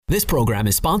This program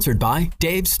is sponsored by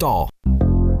Dave Stahl.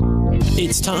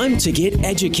 It's time to get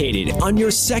educated on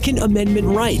your Second Amendment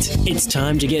right. It's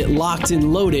time to get locked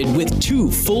and loaded with 2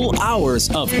 full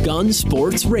hours of Gun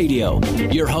Sports Radio.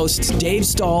 Your hosts Dave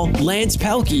Stahl, Lance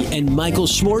Pelkey, and Michael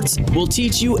Schwartz will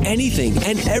teach you anything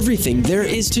and everything there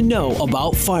is to know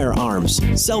about firearms,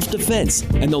 self-defense,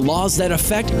 and the laws that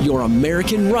affect your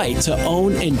American right to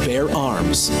own and bear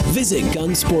arms. Visit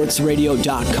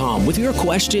gunsportsradio.com with your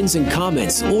questions and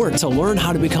comments, or to learn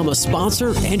how to become a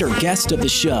sponsor and or guest of the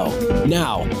show.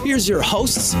 Now, here's your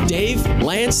hosts, Dave,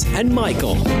 Lance, and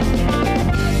Michael. All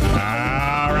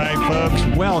right, folks,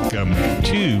 welcome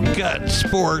to Gun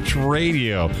Sports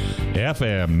Radio,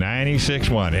 FM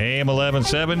 96.1, AM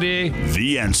 1170.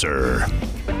 The Answer.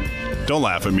 Don't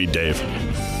laugh at me, Dave.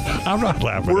 I'm not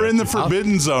laughing. We're in the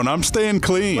forbidden zone. I'm staying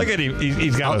clean. Look at him.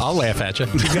 He's got I'll laugh at you.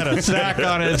 He's got a sack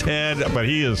on his head, but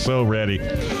he is so ready.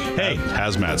 Hey,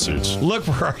 hazmat suits. Look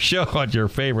for our show on your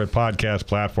favorite podcast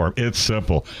platform. It's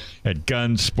simple at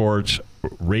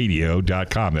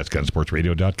gunsportsradio.com. That's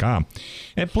gunsportsradio.com.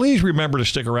 And please remember to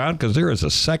stick around because there is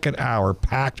a second hour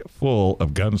packed full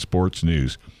of gun sports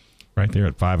news right there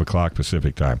at 5 o'clock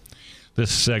Pacific time.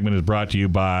 This segment is brought to you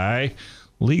by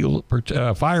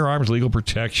Firearms Legal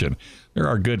Protection. They're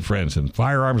our good friends, and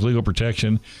Firearms Legal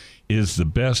Protection is the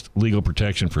best legal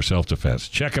protection for self-defense.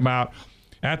 Check them out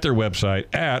at their website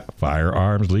at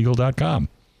firearmslegal.com.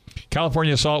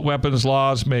 California assault weapons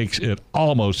laws makes it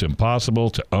almost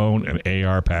impossible to own an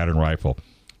AR pattern rifle.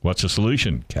 What's the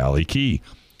solution? Cali Key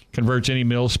converts any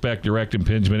mil-spec direct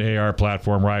impingement AR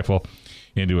platform rifle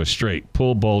into a straight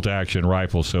pull-bolt action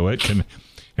rifle so it can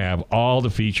have all the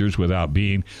features without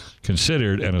being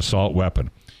considered an assault weapon.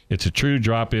 It's a true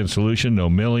drop-in solution, no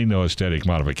milling, no aesthetic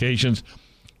modifications,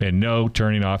 and no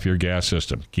turning off your gas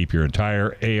system. Keep your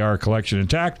entire AR collection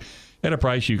intact at a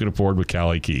price you can afford with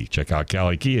Cali Key. Check out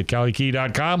Cali Key at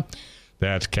CaliKey.com.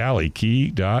 That's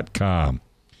CaliKey.com.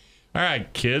 All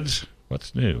right, kids,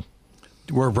 what's new?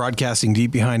 We're broadcasting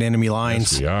deep behind enemy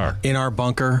lines. Yes, we are. In our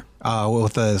bunker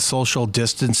with the social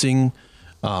distancing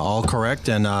all correct,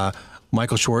 and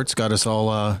Michael Schwartz got us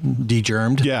all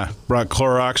de-germed. Yeah, brought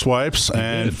Clorox wipes,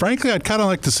 and frankly, I'd kind of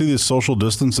like to see this social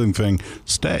distancing thing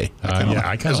stay. I kind of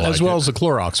like as well as the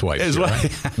Clorox wipes. As well.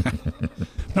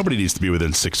 Nobody needs to be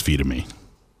within 6 feet of me.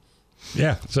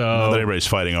 Yeah, so not that anybody's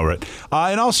fighting over it.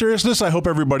 In all seriousness, I hope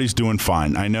everybody's doing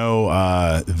fine. I know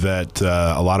that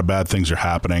a lot of bad things are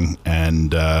happening,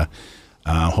 and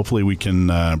hopefully we can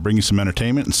bring you some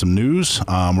entertainment and some news.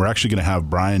 We're actually going to have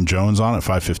Brian Jones on at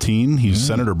 5:15. He's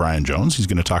Senator Brian Jones. He's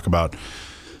going to talk about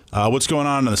what's going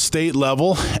on the state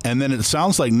level. And then it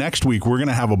sounds like next week we're going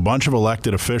to have a bunch of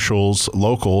elected officials,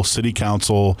 local, city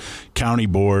council, county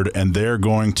board, and they're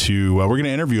going to we're going to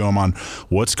interview them on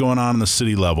what's going on the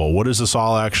city level. What does this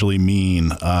all actually mean?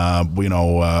 What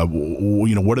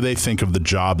do they think of the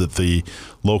job that the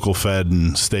local Fed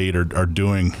and state are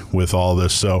doing with all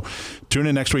this? So tune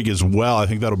in next week as well. I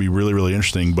think that'll be really, really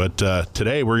interesting. But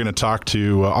today we're going to talk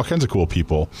to all kinds of cool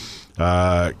people.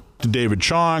 To David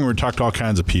Chong, we're going to talk to all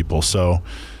kinds of people. So,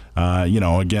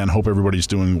 again, hope everybody's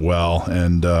doing well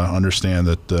and understand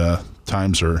that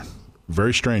times are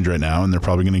very strange right now, and they're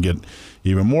probably going to get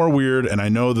even more weird. And I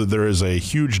know that there is a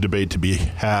huge debate to be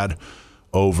had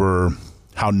over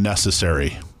how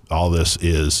necessary all this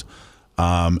is.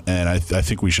 And I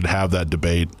think we should have that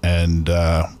debate, and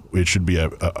it should be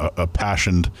a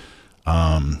passionate,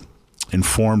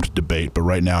 informed debate. But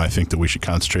right now, I think that we should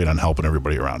concentrate on helping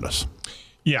everybody around us.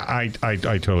 Yeah, I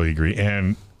totally agree.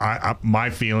 And my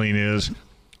feeling is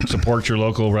support your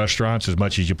local restaurants as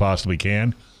much as you possibly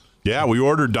can. Yeah, we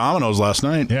ordered Domino's last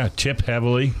night. Yeah, tip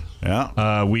heavily.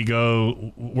 Yeah.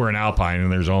 We're in Alpine,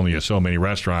 and there's only so many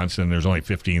restaurants, and there's only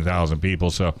 15,000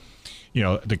 people. So,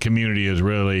 the community is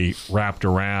really wrapped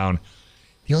around.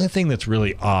 The only thing that's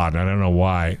really odd, I don't know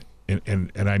why,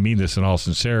 and I mean this in all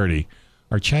sincerity,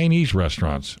 our Chinese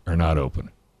restaurants are not open.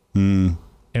 And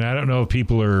I don't know if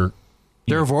people are...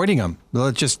 They're avoiding them.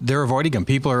 They're avoiding them.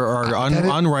 People are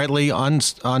unrightly,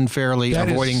 unfairly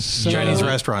avoiding Chinese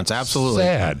restaurants. Absolutely.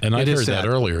 Sad. And I heard that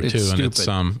earlier, too. And it's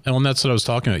and that's what I was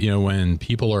talking about. When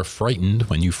people are frightened,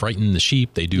 when you frighten the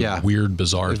sheep, they do weird,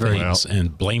 bizarre things.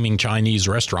 And blaming Chinese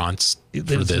restaurants for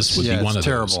this would be one of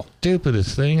terrible. Those.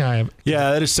 Stupidest thing I have.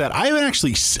 Yeah, that is sad. I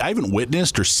haven't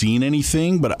witnessed or seen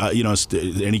anything, but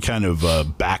any kind of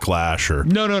backlash or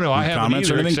no. I haven't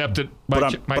either, except that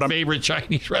my favorite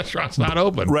Chinese restaurant's not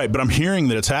open. Right, but I'm hearing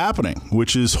that it's happening,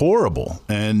 which is horrible.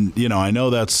 And I know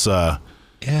that's not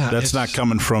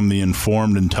coming from the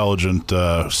informed, intelligent,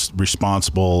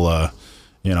 responsible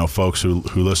folks who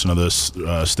listen to this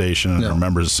station and are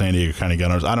members of San Diego County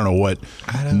Gun Owners. I don't know what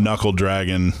knuckle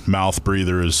dragging mouth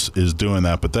breather is doing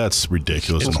that, but that's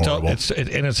ridiculous and horrible.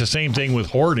 And it's the same thing with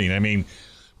hoarding. I mean,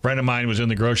 a friend of mine was in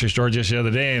the grocery store just the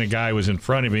other day, and a guy was in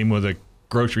front of him with a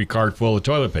grocery cart full of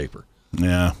toilet paper.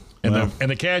 Yeah. And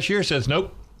the cashier says,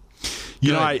 nope.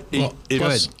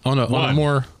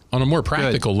 On a more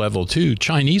practical level too,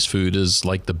 Chinese food is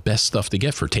like the best stuff to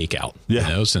get for takeout.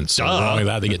 Yeah. Since not only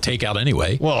that, they get takeout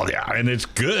anyway. Well, yeah, and it's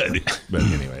good. But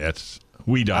anyway,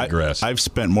 we digress. I've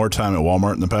spent more time at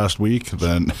Walmart in the past week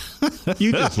than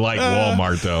you just like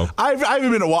Walmart, though. I've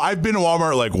been to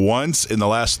Walmart like once in the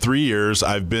last 3 years.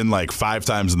 I've been like 5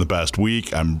 times in the past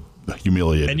week. I'm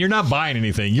humiliated. And you're not buying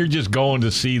anything. You're just going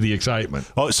to see the excitement.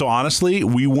 Oh, so honestly,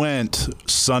 we went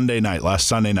last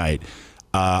Sunday night,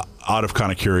 out of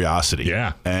kind of curiosity.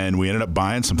 Yeah. And we ended up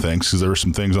buying some things because there were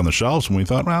some things on the shelves, and we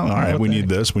thought, well, all right, we need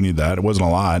this, we need that. It wasn't a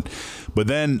lot. But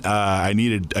then I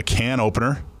needed a can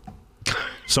opener.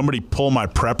 Somebody pull my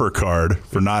prepper card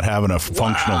for not having a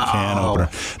functional can opener.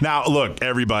 Now, look,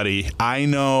 everybody, I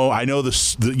know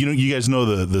you guys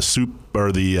know the soup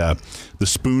or the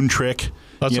spoon trick.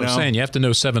 That's what I'm saying. You have to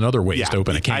know 7 other ways to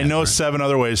open a can. I know 7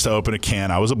 other ways to open a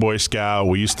can. I was a Boy Scout.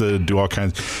 We used to do all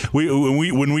kinds.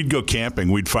 When we'd go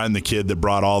camping, we'd find the kid that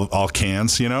brought all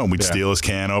cans, and we'd steal his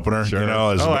can opener. Sure.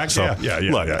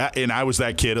 Look, and I was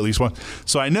that kid at least once.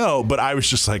 So I know, but I was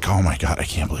just like, oh my God, I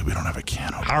can't believe we don't have a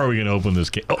can opener. How are we going to open this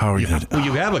can? How are we going to? Well,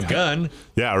 you have a gun.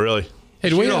 Yeah, really. Hey,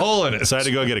 do we have a hole in it? So I had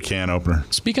to go get a can opener.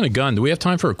 Speaking of gun, do we have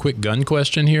time for a quick gun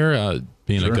question here?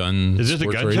 Being a gun, is this a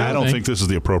gun? I don't think this is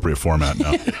the appropriate format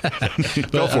now.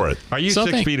 Go for it. Are you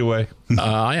 6 feet away?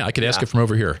 I could ask it from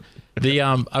over here.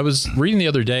 I was reading the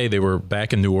other day, they were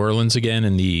back in New Orleans again,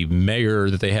 and the mayor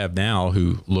that they have now,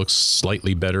 who looks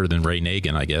slightly better than Ray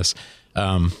Nagin, I guess.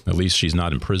 At least she's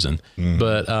not in prison,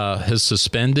 but has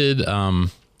suspended.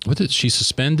 She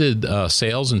suspended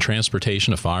sales and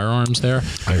transportation of firearms there.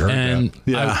 I heard that.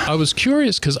 Yeah. I was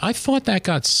curious because I thought that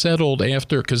got settled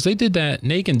after, because they did that,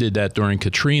 Nagin did that during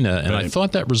Katrina, and I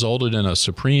thought that resulted in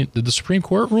did the Supreme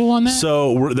Court rule on that?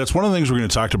 So that's one of the things we're going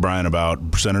to talk to Brian about,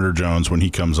 Senator Jones, when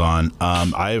he comes on.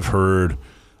 I have heard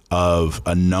of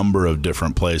a number of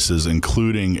different places,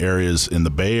 including areas in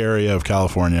the Bay Area of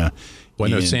California. Well,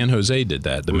 I know San Jose did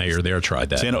that. The mayor there tried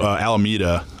that.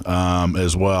 Alameda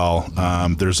as well.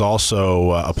 There's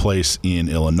also a place in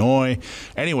Illinois.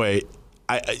 Anyway,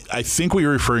 I think what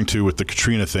you're referring to with the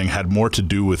Katrina thing had more to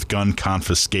do with gun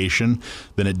confiscation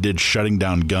than it did shutting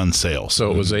down gun sales. So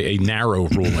it was a narrow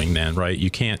ruling then, right? You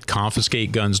can't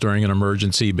confiscate guns during an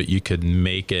emergency, but you could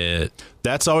make it...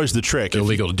 That's always the trick.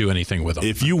 Illegal to do anything with them.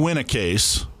 If you win a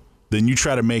case... then you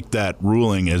try to make that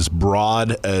ruling as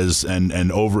broad as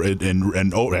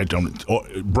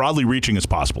broadly reaching as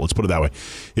possible. Let's put it that way.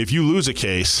 If you lose a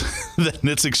case, then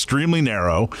it's extremely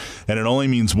narrow, and it only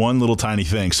means one little tiny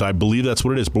thing. So I believe that's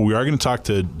what it is. But we are going to talk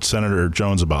to Senator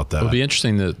Jones about that. It'll be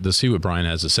interesting to see what Brian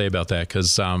has to say about that,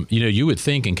 because you would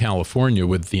think in California,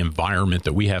 with the environment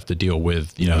that we have to deal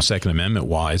with, Second Amendment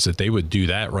wise, that they would do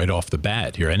that right off the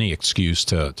bat here, any excuse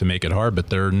to make it hard, but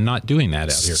they're not doing that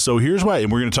out here. So here's why, and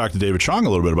we're going to talk to David Chong a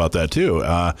little bit about that too.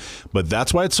 But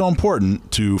that's why it's so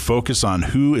important to focus on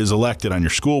who is elected on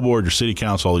your school board, your city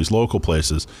council, all these local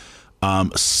places.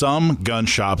 Some gun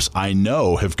shops I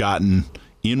know have gotten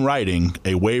in writing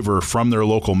a waiver from their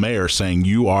local mayor saying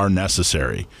you are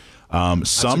necessary.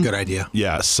 That's a good idea.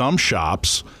 Yeah, some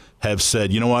shops have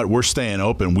said, you know what, we're staying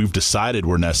open. We've decided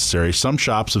we're necessary. Some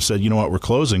shops have said, you know what, we're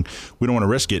closing. We don't want to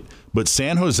risk it. But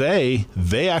San Jose,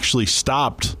 they actually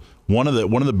stopped. One of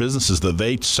the businesses that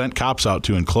they sent cops out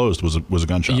to and closed was a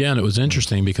gun shop. Yeah, and it was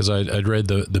interesting because I'd read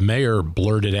the mayor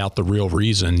blurted out the real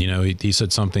reason. He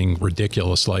said something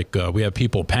ridiculous like, we have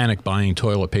people panic buying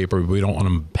toilet paper, but we don't want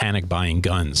them panic buying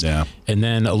guns. Yeah. And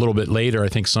then a little bit later, I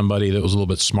think somebody that was a little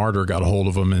bit smarter got a hold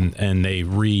of them and they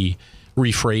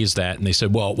rephrased that, and they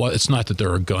said, well, it's not that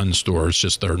they're a gun store, it's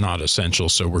just they're not essential,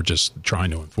 so we're just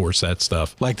trying to enforce that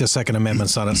stuff. Like the Second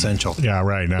Amendment's not essential. Yeah,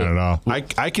 right, not at all. I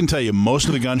can tell you most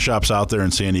of the gun shops out there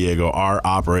in San Diego are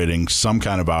operating some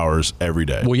kind of hours every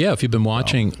day. Well, yeah, if you've been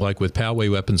watching, like with Poway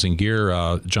Weapons and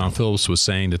Gear, John Phillips was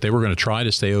saying that they were going to try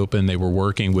to stay open. They were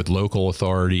working with local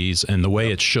authorities, and the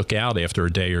way it shook out after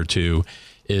a day or two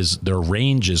is their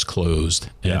range is closed,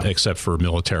 except for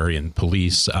military and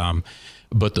police.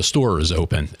 But the store is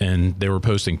open, and they were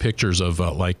posting pictures of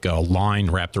like a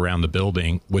line wrapped around the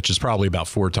building, which is probably about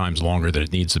 4 times longer than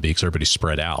it needs to be because everybody's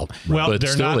spread out. Well, but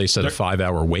still, they said a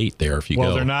 5-hour wait there if you go.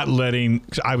 Well, they're not letting.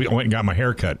 I went and got my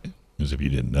hair cut as if you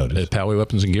didn't notice. At Poway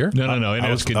Weapons and Gear? No. In I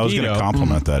was Escondido. going to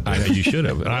compliment that. I know you should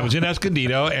have. And I was in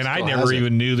Escondido, and I never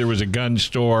even knew there was a gun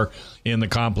store in the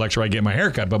complex where I get my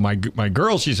hair cut. But my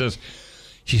girl, she says,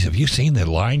 have you seen that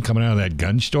line coming out of that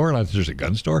gun store? And I said, there's a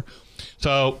gun store?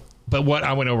 So, but what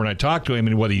I went over and I talked to him,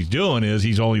 and what he's doing is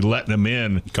he's only letting them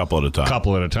in a couple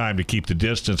at a time to keep the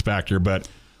distance factor. But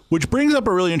which brings up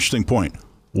a really interesting point.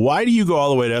 Why do you go all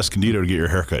the way to Escondido to get your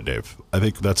haircut, Dave? I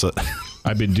think that's a...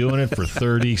 I've been doing it for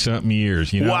 30-something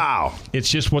years. You know? Wow. It's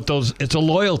just it's a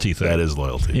loyalty thing. That is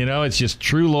loyalty. You know, it's just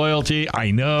true loyalty.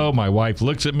 I know. My wife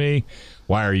looks at me.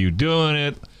 Why are you doing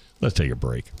it? Let's take a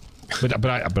break.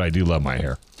 But I do love my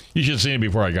hair. You should have seen it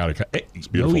before I got it cut. Hey,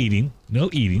 no eating.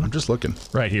 I'm just looking.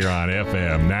 Right here on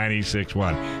FM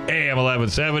 96.1 AM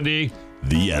 1170.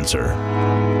 The Answer.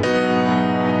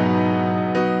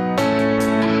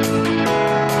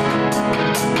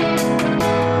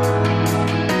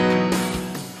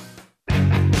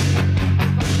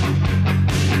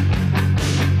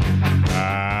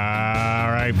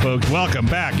 Folks, welcome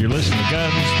back. You're listening to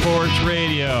Gun Sports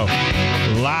Radio,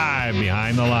 live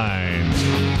behind the lines,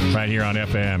 right here on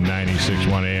FM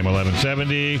 96.1 AM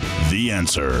 1170. The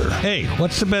Answer. Hey,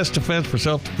 what's the best defense for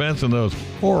self-defense in those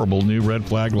horrible new red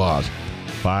flag laws?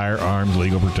 Firearms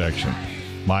Legal Protection.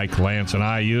 Mike, Lance, and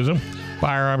I use them.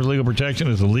 Firearms Legal Protection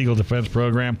is a legal defense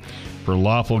program for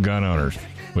lawful gun owners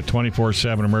with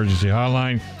 24/7 emergency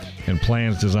hotline and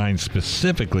plans designed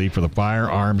specifically for the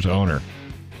firearms owner.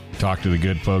 Talk to the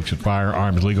good folks at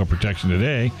Firearms Legal Protection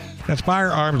today. That's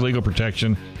Firearms Legal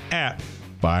Protection at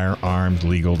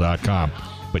firearmslegal.com.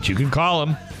 But you can call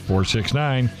them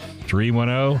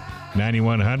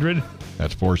 469-310-9100.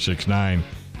 That's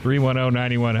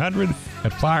 469-310-9100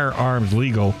 at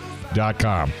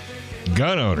firearmslegal.com.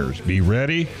 Gun owners, be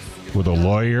ready with a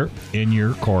lawyer in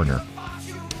your corner.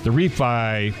 The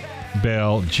refi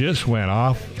bell just went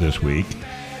off this week.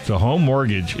 So home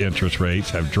mortgage interest rates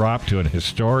have dropped to an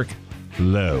historic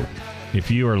low.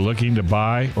 If you are looking to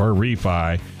buy or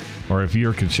refi, or if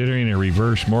you're considering a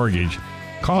reverse mortgage,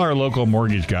 call our local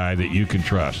mortgage guy that you can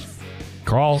trust.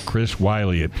 Call Chris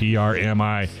Wiley at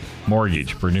PRMI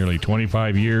Mortgage. For nearly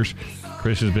 25 years,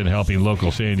 Chris has been helping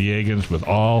local San Diegans with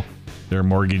all their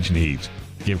mortgage needs.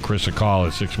 Give Chris a call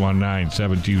at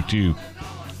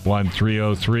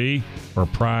 619-722-1303 or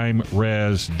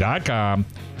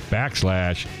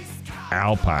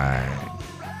primeres.com/Alpine.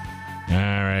 All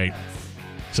right.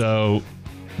 So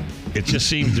it just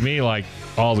seems to me like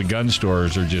all the gun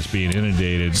stores are just being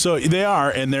inundated. So they are,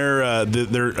 and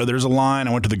there's a line.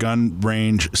 I went to the gun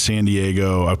range San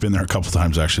Diego. I've been there a couple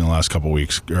times actually in the last couple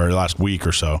weeks, or last week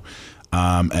or so.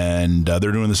 And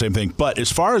they're doing the same thing. But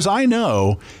as far as I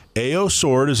know, AO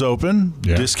Sword is open.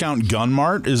 Yeah. Discount Gun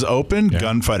Mart is open. Yeah.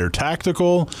 Gunfighter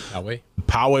Tactical.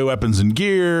 Poway Weapons and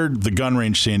Gear. The Gun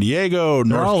Range San Diego.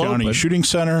 North County open. Shooting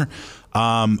Center.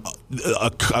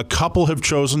 A couple have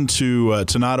chosen to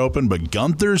not open, but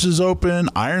Gunther's is open.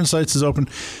 Iron Sights is open.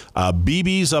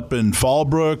 BB's up in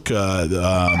Fallbrook.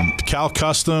 Cal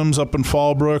Customs up in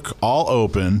Fallbrook. All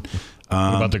open.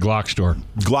 What about the Glock store?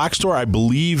 Glock store, I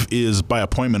believe, is by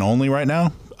appointment only right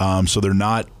now. So they're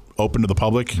not open to the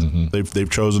public. Mm-hmm. They've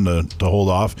chosen to hold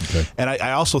off. Okay. And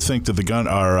I also think that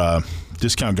our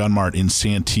Discount Gun Mart in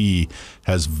Santee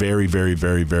has very, very,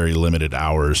 very, very limited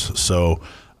hours. So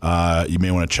you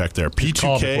may want to check there. P2K.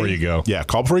 Call before you go. Yeah,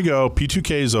 call before you go.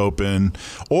 P2K is open.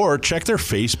 Or check their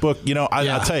Facebook. You know,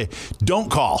 I'll tell you, don't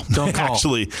call. Don't call.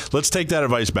 Actually, let's take that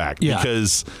advice back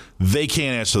because they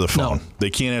can't answer the phone. No.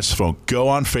 They can't answer the phone. Go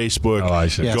on Facebook. Oh, I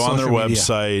see. Go on their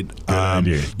website. Good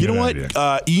idea. You know what?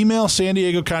 Email San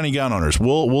Diego County Gun Owners.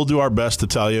 We'll do our best to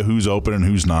tell you who's open and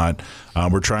who's not.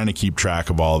 We're trying to keep track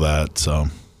of all that. So,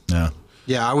 yeah.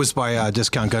 Yeah, I was by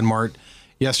Discount Gun Mart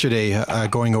yesterday,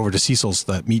 going over to Cecil's,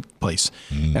 the meat place,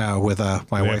 with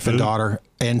my wife and daughter.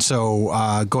 And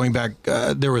so going back,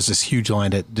 there was this huge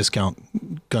line at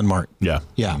Discount Gun Mart. Yeah.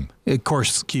 Yeah. Of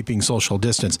course, keeping social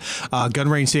distance. Gun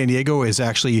Range San Diego is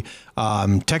actually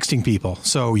texting people.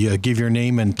 So you give your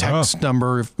name and text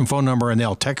number, phone number, and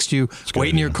they'll text you.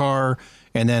 Wait in your car.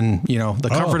 And then, you know, the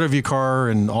comfort of your car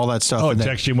and all that stuff. Oh, and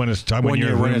text you when it's time when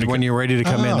you're ready to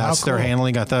come in. That's their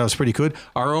handling. I thought it was pretty good.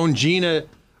 Our own Gina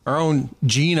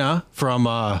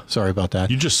from, sorry about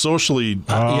that. You just socially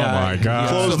my God.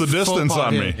 Close the distance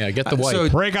on me. Yeah, get the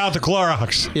wipe. Break out the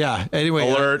Clorox. Yeah, anyway.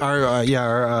 Alert. Our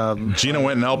Gina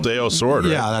went and helped AO Sword,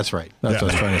 right? Yeah, that's right. That's what I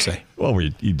was trying to say. Well,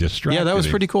 you distracted. Yeah, that was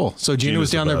pretty cool. So Gina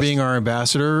was down there being our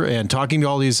ambassador and talking to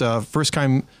all these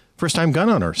first-time gun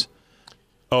owners.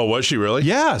 Oh, was she really?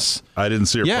 Yes. I didn't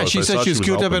see her Yeah, post. she I said saw she was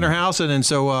cooped up helping. in her house, and then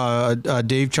so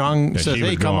Dave Chong says, she hey,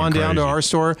 was come going on down to crazy. our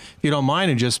store if you don't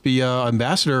mind, and just be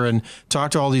ambassador and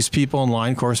talk to all these people in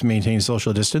line, of course, maintain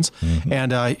social distance. Mm-hmm.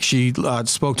 And she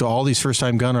spoke to all these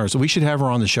first-time gun owners. We should have her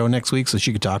on the show next week so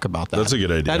she could talk about that. That's a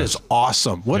good idea. That is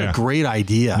awesome. What Yeah. a great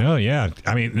idea. No, yeah.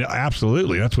 I mean,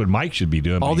 absolutely. That's what Mike should be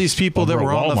doing. All these people that over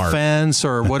were at on the Walmart. fence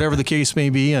or whatever the case may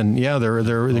be, and yeah, they're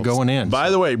going in. By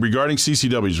the way, regarding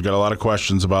CCWs, we've got a lot of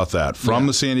questions about that. From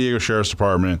the San Diego Sheriff's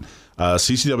Department,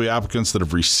 CCW applicants that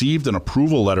have received an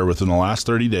approval letter within the last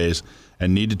 30 days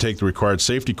and need to take the required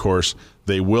safety course,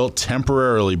 they will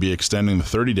temporarily be extending the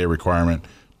 30-day requirement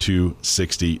to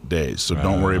 60 days. So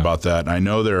don't worry about that. I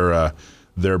know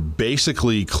they're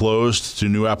basically closed to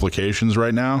new applications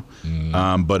right now,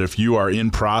 but if you are in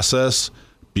process,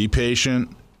 be patient.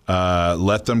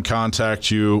 Let them contact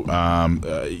you.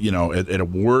 At a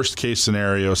worst case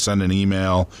scenario, send an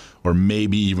email or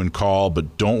maybe even call.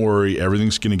 But don't worry,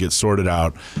 everything's going to get sorted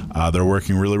out. They're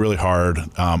working really, really hard.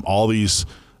 All these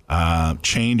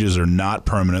changes are not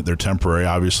permanent; they're temporary,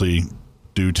 obviously,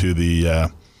 due to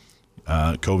the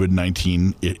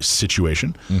COVID-19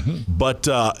 situation. But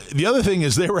the other thing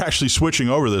is they were actually switching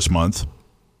over this month,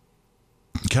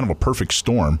 kind of a perfect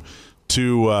storm,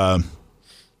 to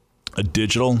a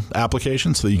digital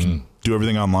application so that you can do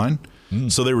everything online.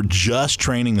 So they were just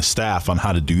training the staff on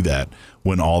how to do that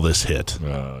when all this hit.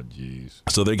 Oh, jeez.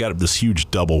 So they got this huge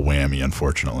double whammy,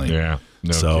 unfortunately. Yeah.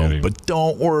 No so, kidding. but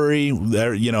don't worry. Don't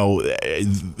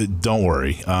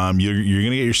worry. You're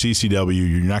going to get your CCW.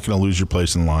 You're not going to lose your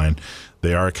place in line.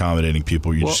 They are accommodating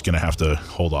people. You're just going to have to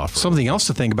hold off. Something else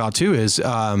to think about, too, is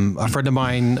a friend of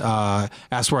mine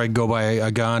asked where I could go buy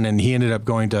a gun, and he ended up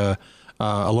going to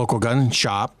a local gun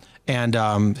shop, and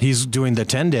he's doing the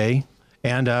 10-day,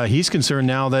 and he's concerned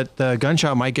now that the gun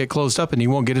shop might get closed up and he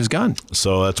won't get his gun.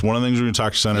 So that's one of the things we're going to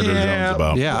talk to Senator Jones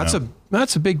about. Yeah,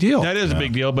 that's a big deal. That is a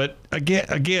big deal, but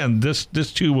again, this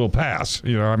too will pass.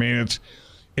 I mean,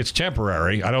 it's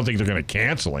temporary. I don't think they're going to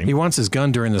cancel him. He wants his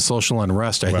gun during the social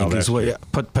unrest, I think, is what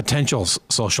potential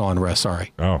social unrest,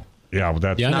 sorry. Oh, yeah, well,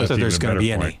 that's Yeah, Not that even there's a going to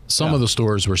better be point. any. Some of the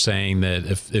stores were saying that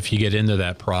if you get into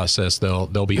that process, they'll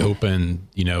be open,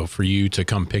 for you to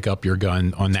come pick up your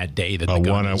gun on that day that the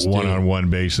gun is due. One-on-one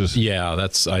basis. Yeah,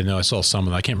 I know. I saw some of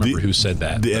them. I can't remember who said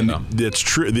that. That's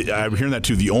true. I'm hearing that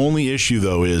too. The only issue,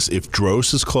 though, is if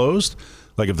DROS is closed,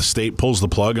 like if the state pulls the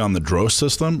plug on the DROS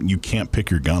system, you can't pick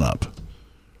your gun up.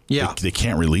 Yeah. They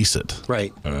can't release it.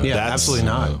 Right. That's- Absolutely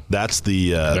not. That's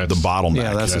the bottleneck.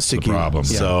 Yeah, that's a the sticky problem.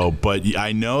 Yeah. So, but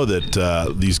I know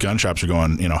that these gun shops are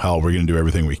going, hell, we're going to do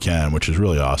everything we can, which is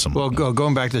really awesome. Well,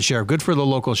 going back to the sheriff, good for the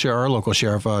local sheriff, our local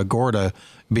sheriff, Gore, to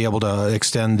be able to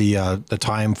extend the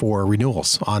time for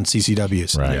renewals on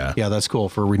CCWs. Right. Yeah, that's cool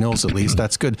for renewals at least.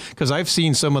 That's good because I've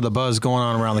seen some of the buzz going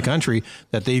on around the country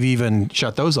that they've even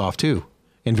shut those off too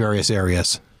in various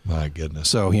areas. My goodness.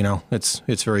 So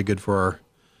it's very good for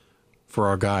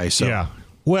our guys. So. Yeah.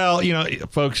 Well,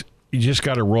 folks, you just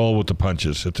got to roll with the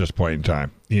punches at this point in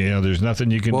time. There's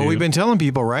nothing you can do. Well, we've been telling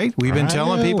people, right? We've been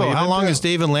telling people. How long has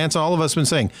Dave and Lance, all of us, been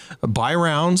saying, buy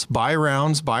rounds,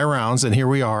 and here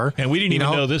we are. And we didn't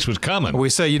even know this was coming. We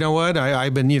say, you know what?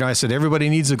 I've been, I said everybody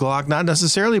needs a Glock, not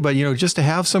necessarily, but just to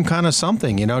have some kind of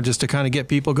something, just to kind of get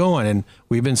people going. And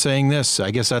we've been saying this.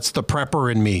 I guess that's the prepper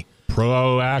in me.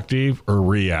 Proactive or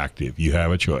reactive? You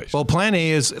have a choice. Well, plan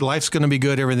A is life's going to be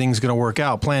good, everything's going to work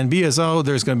out. Plan B is,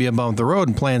 there's going to be a bump in the road.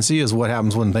 And plan C is what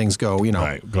happens when things go,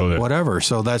 Right, go there. whatever.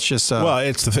 So that's just. Well,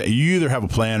 it's the thing. You either have a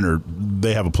plan or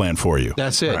they have a plan for you.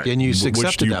 That's it. Right. And you Which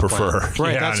accepted do you that prefer? plan.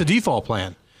 Right. Yeah. That's the default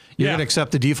plan. You're Yeah. going to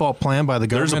accept the default plan by the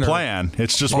There's government. a plan.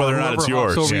 It's just whether or not it's whoever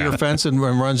hops yours. over Yeah. your fence and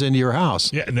runs into your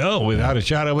house. Yeah, no, without a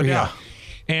shadow of a doubt.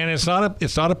 And it's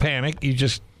not a panic. You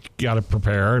just got to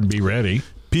prepare and be ready.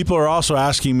 People are also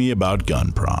asking me about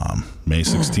Gun Prom, May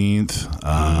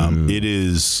 16th. It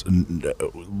is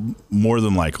more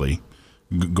than likely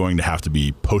going to have to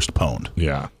be postponed.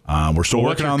 Yeah. We're still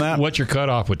working on that. What's your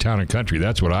cutoff with Town and Country?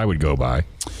 That's what I would go by.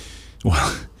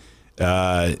 Well,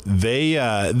 they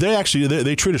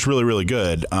actually treat us really, really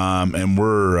good, and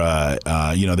we're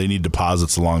they need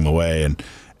deposits along the way,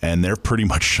 and they're pretty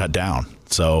much shut down.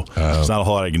 So there's not a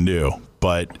whole lot I can do.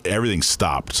 But everything's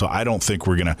stopped. So I don't think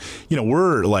we're going to,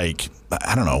 we're like,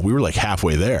 I don't know, we were like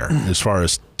halfway there as far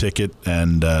as ticket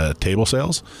and table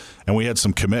sales. And we had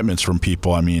some commitments from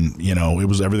people. I mean,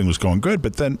 everything was going good,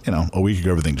 but then, a week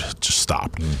ago, everything just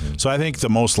stopped. Mm-hmm. So I think the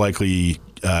most likely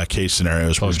case scenario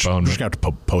is we're just going to have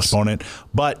to postpone it.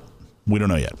 But we don't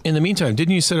know yet. In the meantime,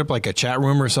 didn't you set up like a chat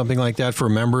room or something like that for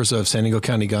members of San Diego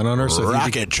County Gun Owners?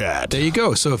 Rocket chat. There you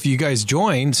go. So if you guys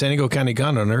join San Diego County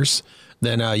Gun Owners,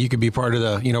 then you could be part of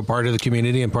the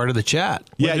community and part of the chat.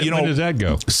 When does that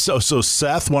go? So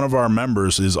Seth, one of our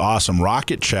members, is awesome.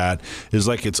 Rocket Chat is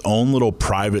like its own little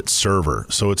private server.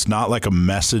 So it's not like a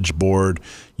message board,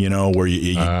 where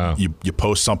you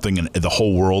post something and the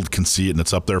whole world can see it and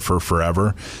it's up there for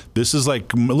forever. This is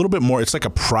like a little bit more. It's like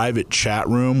a private chat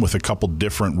room with a couple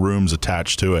different rooms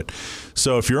attached to it.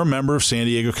 So if you're a member of San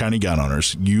Diego County Gun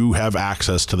Owners, you have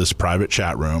access to this private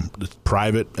chat room. It's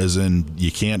private as in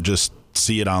you can't just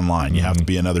see it online. You have to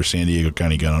be another San Diego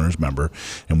County Gun Owners member,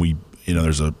 and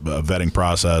there's a vetting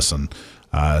process and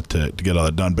to get all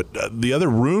that done. But the other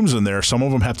rooms in there, some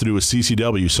of them have to do with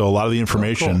CCW. So a lot of the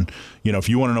information, if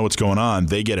you want to know what's going on,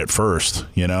 they get it first.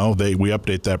 We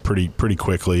update that pretty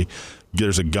quickly.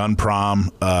 There's a gun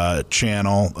prom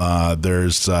channel.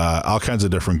 There's all kinds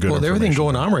of different good. Well, everything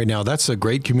going on right now, that's a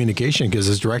great communication because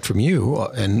it's direct from you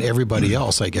and everybody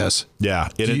else, I guess. Yeah,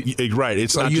 right.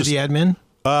 It's are not you just the admin?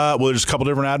 Well, there's a couple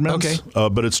different admins. Okay.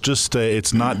 But it's just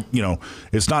it's not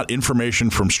it's not information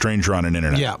from stranger on an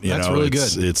internet. Yeah, that's really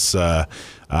good. It's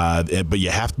but you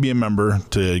have to be a member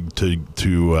to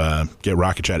get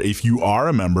Rocket Chat. If you are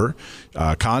a member,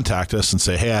 contact us and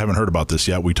say, hey, I haven't heard about this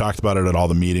yet. We talked about it at all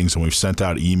the meetings and we've sent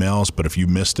out emails. But if you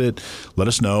missed it, let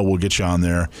us know. We'll get you on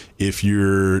there. If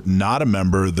you're not a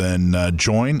member, then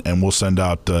join and we'll send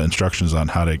out instructions on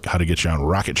how to get you on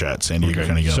Rocket Chat. San Diego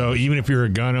County Gun. So even if you're a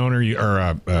gun owner,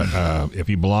 if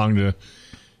you belong to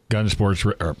Gun Sports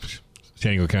or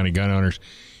San Diego County Gun Owners,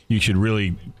 you should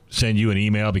really send you an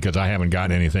email because I haven't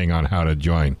gotten anything on how to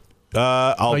join. You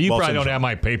probably don't have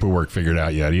my paperwork figured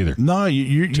out yet either. No,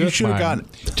 you should have gotten.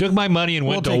 Took my money and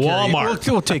went to Walmart.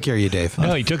 We'll take care of you, Dave.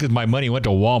 No, he took my money, went to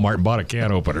Walmart and bought a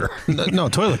can opener. No,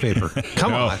 toilet paper.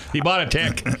 Come on. He bought a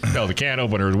tank. No, the can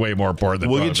opener is way more important than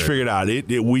we'll get you figured out.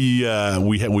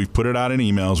 We've put it out in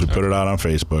emails. We put it out on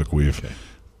Facebook. We've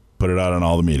put it out on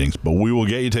all the meetings, but we will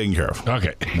get you taken care of.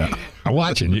 Okay. No. I'm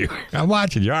watching you. All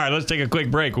right, let's take a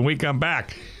quick break. When we come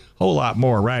back, a whole lot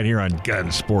more right here on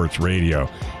Gun Sports Radio,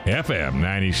 FM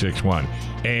 96.1,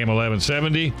 AM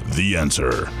 1170. The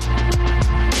Answer.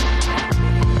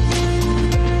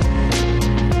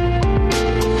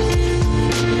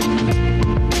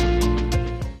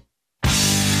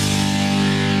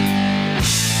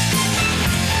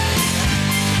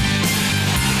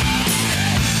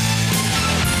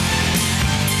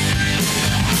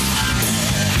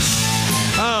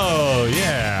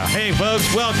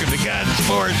 Welcome to Gun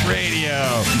Sports Radio,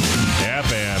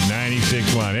 FM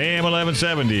 96.1, AM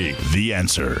 1170. The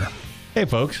Answer. Hey,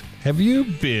 folks, have you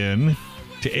been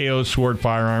to A.O. Sword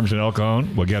Firearms in El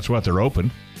Cajon? Well, guess what? They're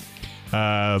open.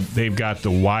 They've got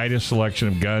the widest selection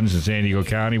of guns in San Diego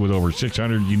County with over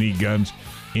 600 unique guns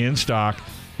in stock,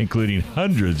 including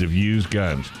hundreds of used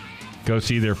guns. Go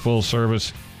see their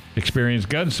full-service experienced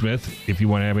gunsmith if you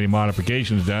want to have any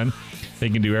modifications done. They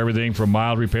can do everything from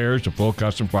mild repairs to full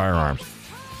custom firearms.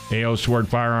 A.O. Sword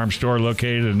Firearms Store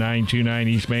located at 929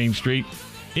 East Main Street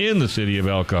in the city of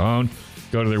El Cajon.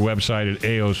 Go to their website at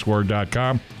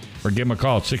aosword.com or give them a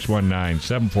call at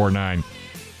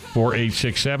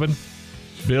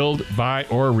 619-749-4867. Build, buy,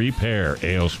 or repair.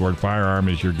 A.O. Sword Firearm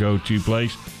is your go-to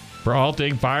place for all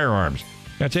things firearms.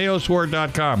 That's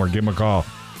aosword.com or give them a call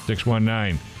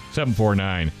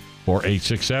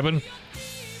 619-749-4867.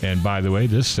 And by the way,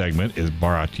 this segment is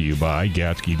brought to you by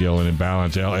Gatsky, Dillon, and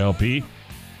Balance LLP.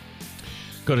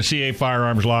 Go to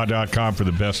cafirearmslaw.com for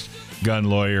the best gun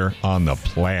lawyer on the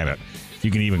planet.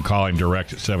 You can even call him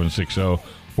direct at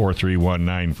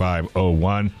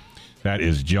 760-431-9501. That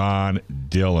is John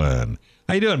Dillon.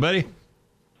 How you doing, buddy?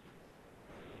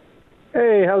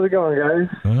 Hey, how's it going, guys?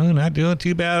 Not doing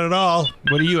too bad at all.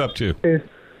 What are you up to?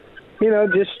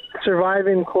 Just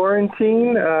surviving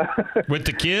quarantine. With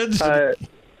the kids?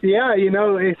 Yeah,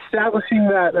 establishing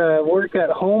that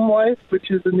work-at-home life, which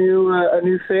is a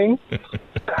new thing.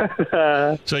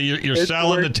 So you're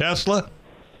selling the Tesla?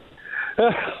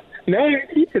 No, you're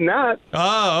keeping that.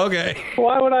 Oh, okay.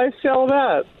 Why would I sell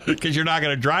that? Because you're not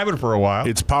going to drive it for a while.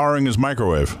 It's powering his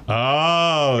microwave.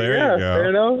 Oh, there you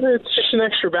go. It's just an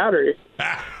extra battery.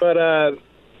 But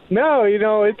no,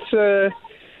 it's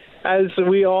as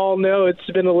we all know, it's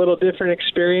been a little different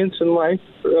experience in life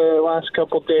last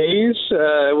couple days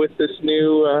with this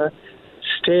new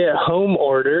stay-at-home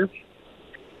order.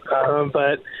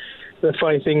 But the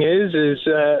funny thing is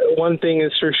one thing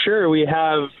is for sure, we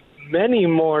have many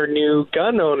more new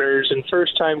gun owners and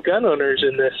first-time gun owners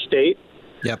in this state.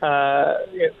 Yep.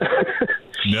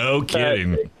 No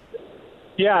kidding.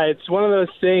 Yeah, it's one of those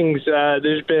things.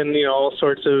 There's been, all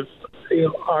sorts of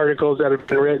articles that have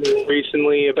been written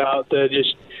recently about the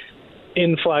just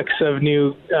influx of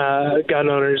new gun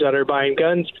owners that are buying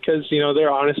guns because,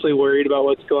 they're honestly worried about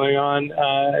what's going on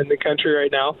in the country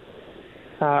right now.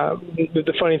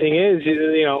 The funny thing is,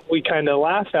 we kind of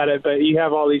laugh at it, but you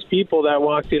have all these people that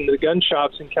walked into the gun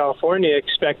shops in California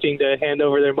expecting to hand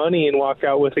over their money and walk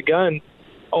out with a gun,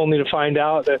 only to find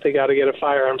out that they got to get a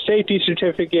firearm safety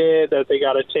certificate, that they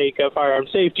got to take a firearm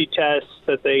safety test,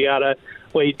 that they got to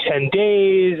wait 10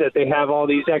 days, that they have all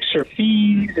these extra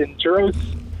fees and gross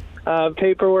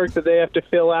paperwork that they have to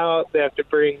fill out. They have to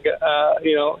bring,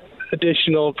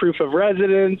 additional proof of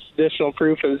residence, additional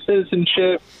proof of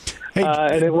citizenship.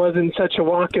 And it wasn't such a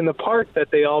walk in the park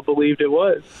that they all believed it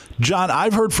was. John,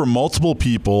 I've heard from multiple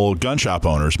people,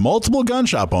 multiple gun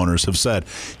shop owners have said,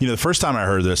 the first time I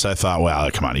heard this, I thought,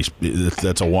 well, come on,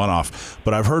 that's a one-off.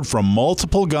 But I've heard from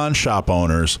multiple gun shop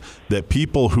owners that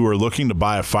people who are looking to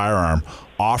buy a firearm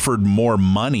offered more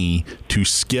money to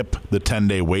skip the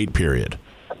 10-day wait period.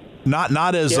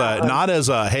 Not as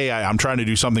hey, I'm trying to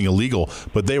do something illegal,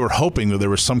 but they were hoping that there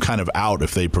was some kind of out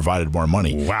if they provided more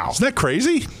money. Wow. Isn't that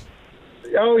crazy?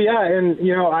 Oh, yeah, and,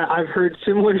 I've heard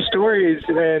similar stories,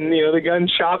 and, the gun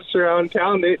shops around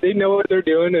town, they know what they're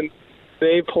doing, and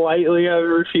they politely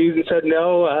refused and said,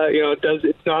 no,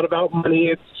 it's not about money,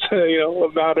 it's,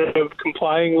 about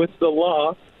complying with the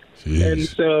law. Jeez. And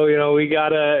so, you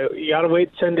gotta wait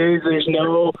 10 days. There's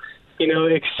no,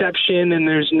 exception, and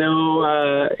there's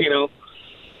no,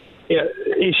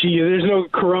 issue. There's no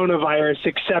coronavirus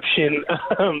exception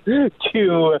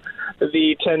to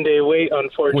the 10-day wait,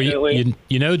 unfortunately.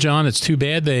 Well, John, it's too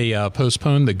bad they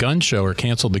postponed the gun show or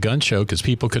canceled the gun show because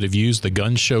people could have used the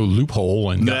gun show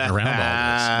loophole and gotten around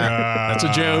all this.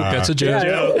 That's a joke.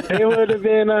 Yeah, they would have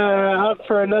been up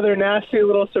for another nasty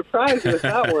little surprise with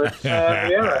that one.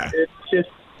 It's just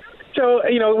so,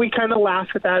 we kind of laugh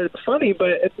at that. It's funny,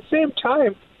 but at the same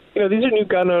time, these are new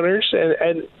gun owners,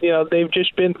 and they've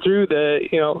just been through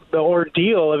the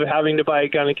ordeal of having to buy a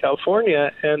gun in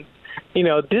California, and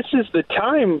this is the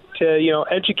time to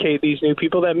educate these new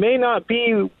people that may not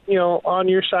be on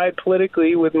your side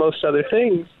politically with most other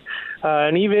things,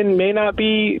 and even may not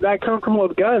be that comfortable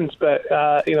with guns, but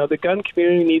the gun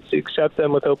community needs to accept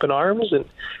them with open arms and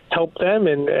help them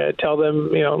and tell them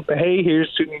hey,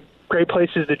 here's great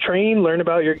places to train, learn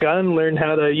about your gun, learn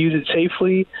how to use it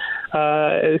safely,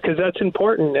 because that's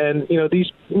important. And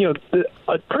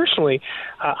personally,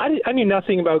 I knew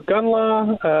nothing about gun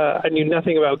law. I knew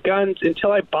nothing about guns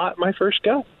until I bought my first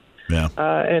gun. Yeah.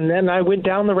 And then I went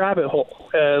down the rabbit hole,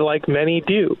 like many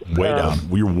do. Way down.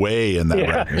 We're way in that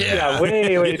rabbit hole. Yeah,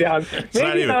 way down.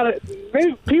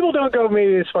 Maybe people don't go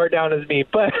maybe as far down as me,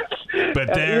 but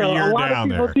there you're a lot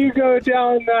down of people there. do go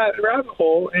down that rabbit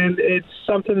hole, and it's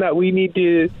something that we need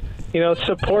to,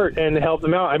 support and help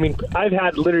them out. I mean, I've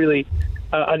had literally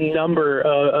a number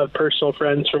of personal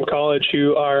friends from college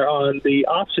who are on the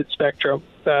opposite spectrum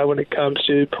when it comes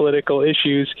to political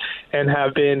issues and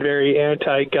have been very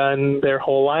anti-gun their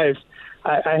whole lives.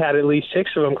 I had at least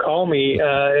 6 of them call me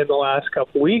in the last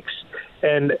couple of weeks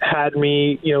and had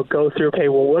me, go through, okay,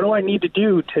 well, what do I need to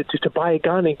do to buy a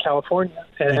gun in California?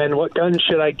 And what gun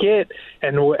should I get?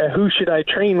 And who should I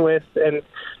train with? And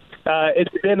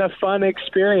it's been a fun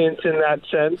experience in that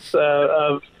sense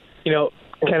of,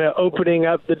 kind of opening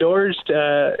up the doors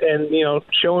and,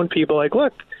 showing people like,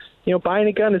 look, buying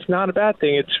a gun is not a bad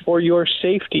thing. It's for your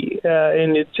safety.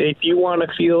 And it's, if you want to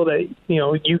feel that,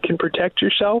 you can protect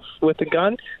yourself with a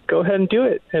gun, go ahead and do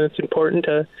it. And it's important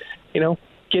to,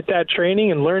 get that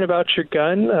training and learn about your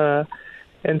gun.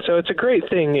 And so it's a great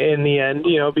thing in the end,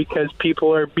 because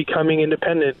people are becoming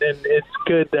independent, and it's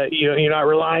good that you're not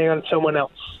relying on someone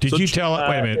else. Did you tell him?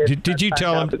 Wait a minute. Did you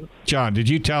tell him, John? Did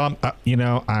you tell him?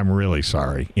 I'm really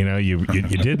sorry. You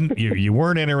didn't. You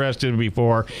weren't interested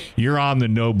before. You're on the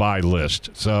no-buy list.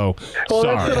 So well,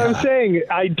 sorry. That's what I'm saying.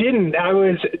 I didn't. I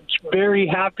was very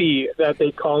happy that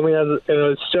they called me. I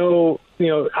was so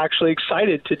actually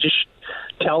excited to just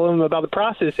tell them about the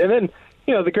process, and then.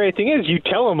 The great thing is you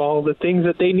tell them all the things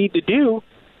that they need to do,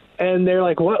 and they're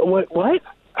like, what?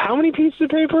 How many pieces of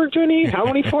paperwork do I need? How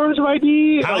many forms of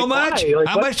ID? How much?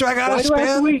 How much do I got to spend? Why do I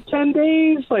have to wait 10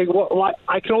 days? Like, why?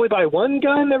 I can only buy one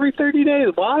gun every 30 days.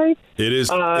 Why? It is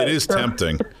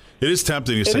tempting. It is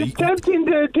tempting to say. It's tempting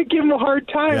to give them a hard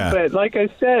time, Yeah. But like I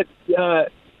said,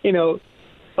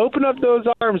 open up those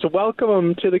arms, welcome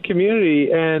them to the community,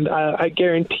 and I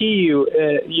guarantee you,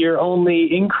 you're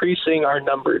only increasing our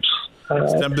numbers.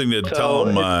 It's tempting to tell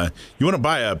them, you want to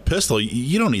buy a pistol,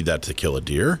 you don't need that to kill a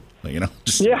deer.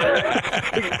 Just...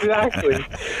 Yeah, exactly.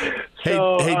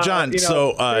 Hey, John,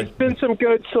 there's been some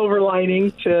good silver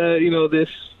lining to, this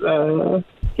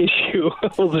issue.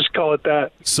 We'll just call it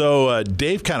that. So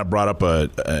Dave kind of brought up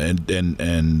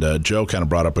and Joe kind of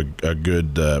brought up a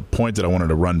good point that I wanted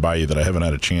to run by you that I haven't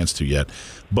had a chance to yet.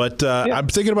 But I'm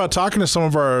thinking about talking to some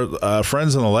of our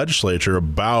friends in the legislature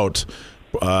about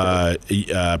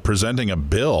presenting a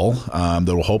bill that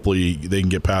will hopefully they can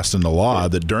get passed into law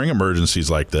that during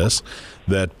emergencies like this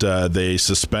that they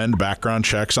suspend background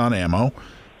checks on ammo.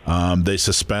 They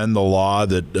suspend the law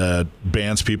that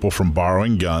bans people from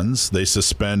borrowing guns. They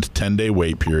suspend 10-day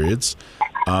wait periods.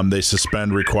 They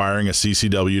suspend requiring a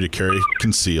CCW to carry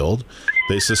concealed.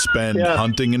 They suspend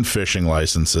hunting and fishing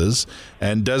licenses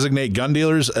and designate gun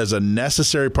dealers as a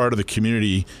necessary part of the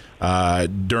community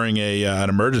during an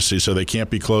emergency so they can't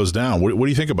be closed down. What do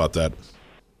you think about that?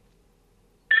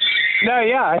 No,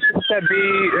 yeah, I think that'd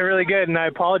be really good, and I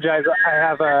apologize. I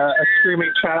have a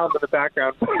screaming child in the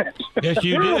background. Yes,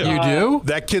 you do. You do?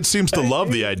 That kid seems to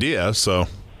love the idea, so...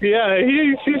 Yeah,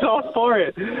 he's all for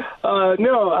it.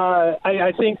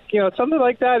 I think something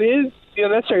like that is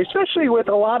necessary, especially with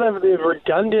a lot of the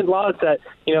redundant laws that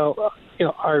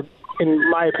are,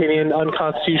 in my opinion,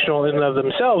 unconstitutional in and of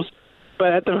themselves.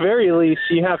 But at the very least,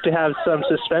 you have to have some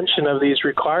suspension of these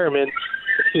requirements.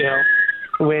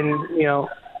 When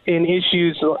in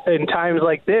issues in times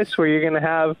like this, where you're going to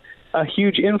have a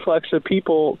huge influx of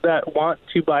people that want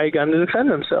to buy a gun to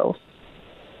defend themselves.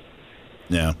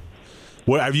 Yeah.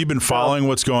 What have you been following?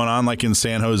 What's going on, like in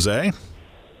San Jose?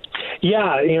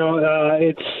 Yeah,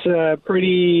 it's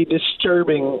pretty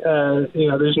disturbing.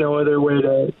 There's no other way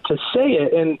to say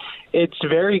it, and it's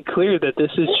very clear that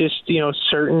this is just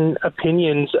certain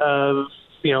opinions of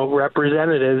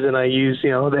representatives, and I use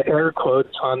the air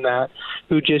quotes on that,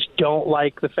 who just don't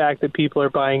like the fact that people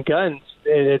are buying guns.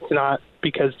 It's not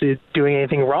because they're doing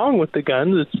anything wrong with the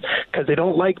guns. It's because they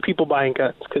don't like people buying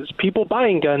guns, because people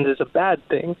buying guns is a bad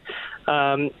thing.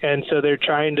 And so they're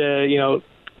trying to,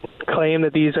 claim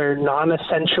that these are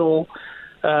non-essential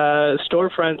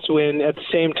storefronts when at the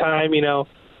same time,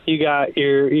 you got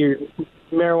your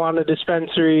marijuana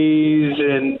dispensaries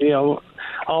and,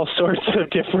 all sorts of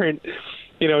different,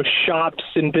 shops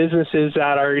and businesses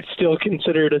that are still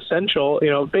considered essential.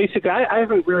 Basically, I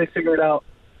haven't really figured out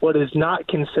what is not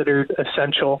considered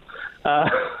essential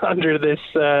under this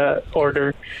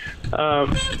order.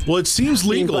 Well, it seems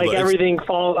legal. Seems like everything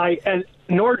falls.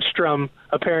 Nordstrom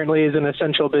apparently is an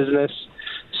essential business,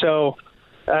 so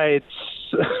I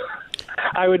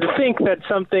would think that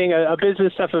a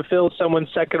business that fulfills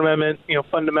someone's Second Amendment,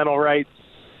 fundamental rights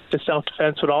to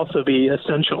self-defense would also be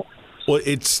essential. Well,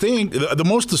 the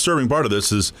most disturbing part of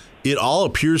this is it all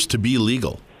appears to be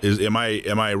legal. Am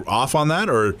I off on that,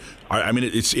 or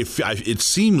it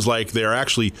seems like they're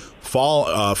actually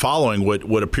following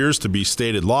what appears to be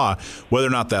stated law, whether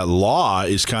or not that law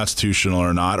is constitutional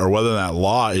or not, or whether that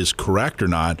law is correct or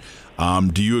not.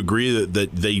 Do you agree that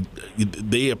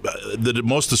the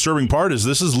most disturbing part is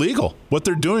this is legal? What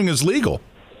they're doing is legal.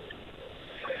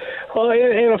 Well,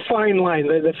 in a fine line,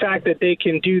 the fact that they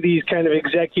can do these kind of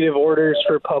executive orders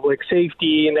for public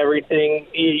safety and everything,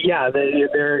 yeah,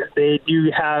 they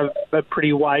do have a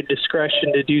pretty wide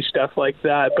discretion to do stuff like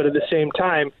that. But at the same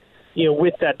time,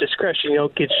 with that discretion, you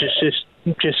don't get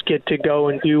just get to go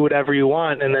and do whatever you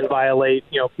want and then violate,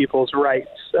 people's rights.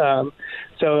 So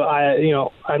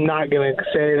I'm not going to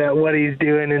say that what he's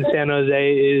doing in San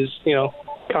Jose is,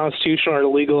 constitutional or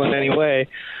legal in any way.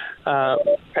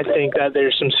 I think that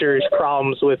there's some serious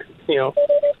problems with,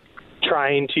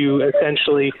 trying to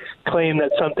essentially claim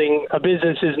that a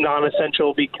business is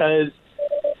non-essential because,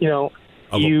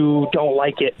 you don't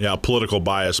like it. Yeah, political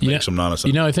bias makes them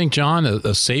non-essential. I think, John,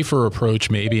 a safer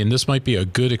approach maybe, and this might be a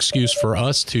good excuse for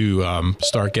us to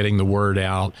start getting the word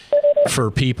out for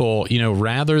people,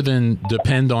 rather than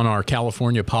depend on our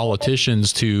California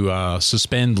politicians to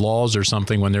suspend laws or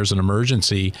something when there's an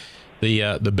emergency.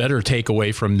 The better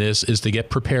takeaway from this is to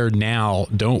get prepared now.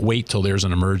 Don't wait till there's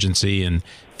an emergency and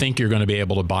think you're going to be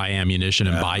able to buy ammunition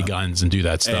and buy guns and do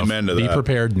that stuff. Amen to Be that.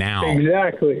 prepared now.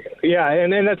 Exactly. Yeah,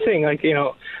 and that's the thing.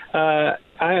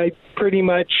 I pretty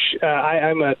much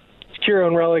I'm a Secure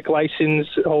Own Relic license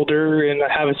holder, and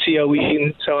I have a COE,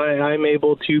 and so I'm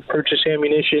able to purchase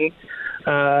ammunition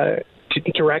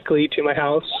directly to my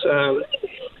house,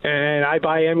 and I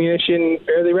buy ammunition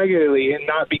fairly regularly, and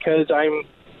not because I'm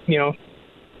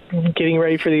getting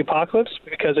ready for the apocalypse,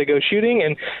 because I go shooting,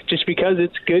 and just because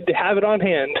it's good to have it on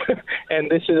hand. And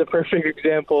this is a perfect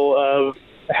example of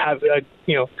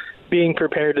being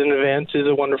prepared in advance is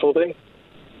a wonderful thing.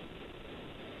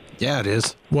 Yeah, it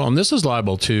is. Well, and this is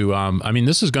liable to,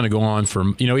 this is going to go on for,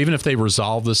 even if they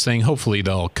resolve this thing, hopefully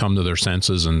they'll come to their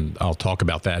senses, and I'll talk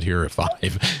about that here at 5.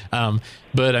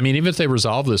 But, even if they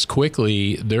resolve this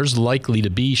quickly, there's likely to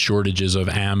be shortages of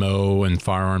ammo and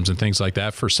firearms and things like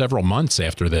that for several months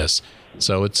after this.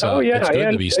 So it's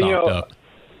good to be stocked up.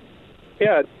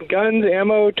 Yeah, guns,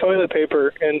 ammo, toilet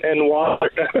paper, and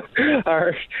water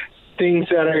are things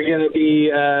that are going to be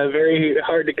very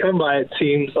hard to come by, it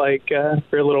seems like,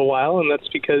 for a little while. And that's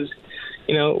because,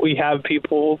 we have a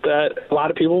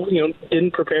lot of people,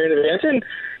 didn't prepare in advance. And,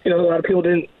 a lot of people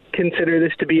didn't consider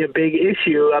this to be a big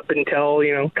issue up until,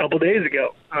 a couple days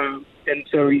ago. And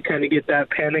so you kind of get that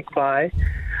panic buy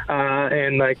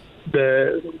and like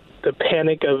the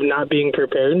panic of not being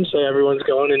prepared. And so everyone's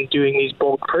going and doing these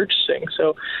bulk purchasing.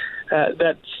 So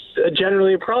that's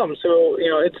generally a problem. So,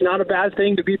 it's not a bad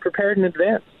thing to be prepared in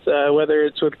advance, whether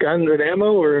it's with guns and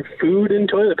ammo or food and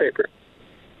toilet paper.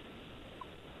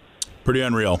 Pretty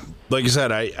unreal. Like I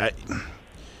said, I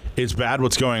it's bad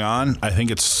what's going on. I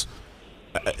think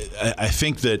I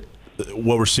think that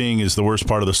what we're seeing is the worst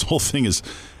part of this whole thing is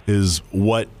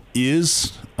what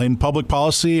is in public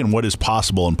policy and what is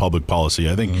possible in public policy.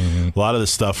 I think a lot of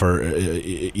this stuff are,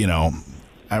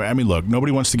 look,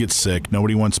 nobody wants to get sick.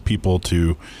 Nobody wants people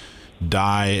to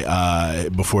die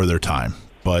before their time.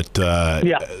 But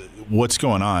what's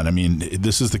going on?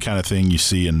 This is the kind of thing you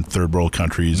see in third world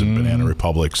countries and banana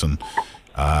republics. And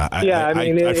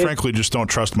I frankly just don't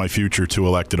trust my future to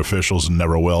elected officials and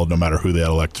never will, no matter who that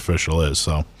elected official is.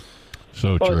 So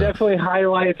true. It definitely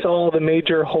highlights all the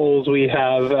major holes we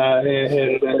have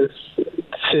in this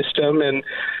system. And,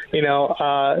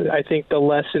 I think the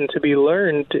lesson to be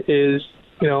learned is,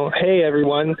 hey,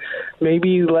 everyone,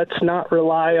 maybe let's not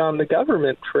rely on the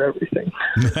government for everything.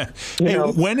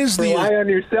 When is rely on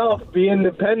yourself, be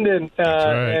independent,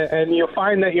 right. and you'll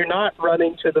find that you're not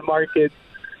running to the market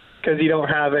because you don't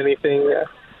have anything.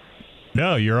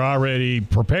 No, you're already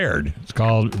prepared. It's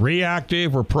called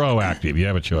reactive or proactive. You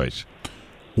have a choice.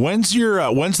 When's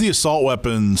the assault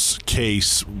weapons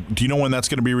case? Do you know when that's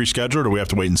going to be rescheduled, or do we have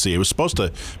to wait and see? It was supposed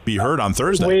to be heard on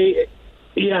Thursday.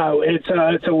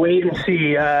 It's a wait and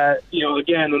see.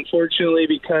 Again, unfortunately,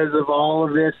 because of all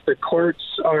of this, the courts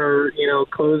are,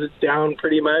 closed down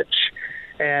pretty much.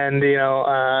 And,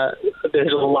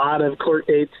 there's a lot of court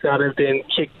dates that have been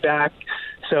kicked back.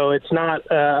 So it's not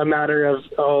a matter of,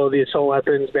 the assault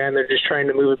weapons ban, they're just trying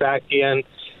to move it back again.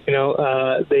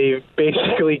 They've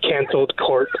basically canceled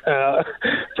court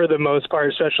for the most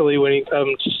part, especially when it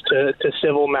comes to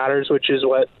civil matters, which is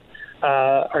what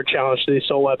our challenge to the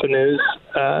Assault Weapon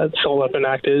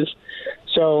Act is.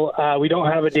 So we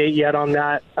don't have a date yet on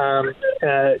that.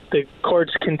 The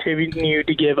courts continue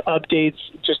to give updates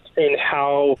just in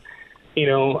how,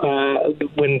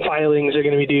 when filings are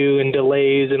going to be due and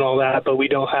delays and all that, but we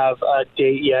don't have a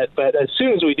date yet. But as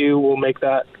soon as we do, we'll make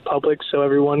that public so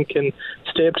everyone can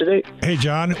stay up to date. Hey,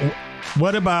 John,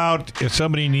 what about if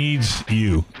somebody needs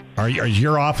you? Is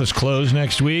your office closed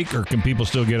next week, or can people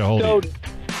still get a hold of you?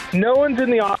 No one's in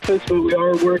the office, but we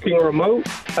are working remote.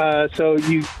 So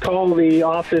you call the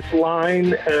office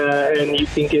line, and you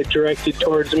can get directed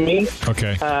towards me.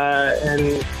 Okay.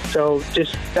 And so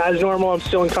just as normal, I'm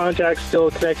still in contact, still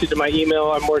connected to my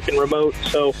email. I'm working remote.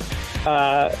 So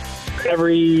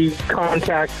every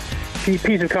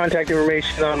piece of contact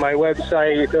information on my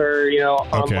website or,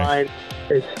 online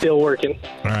is still working.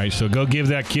 All right. So go give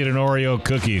that kid an Oreo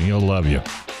cookie, and he'll love you.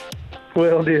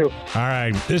 Will do. All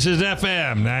right. This is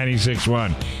FM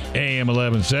 96.1, AM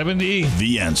 1170.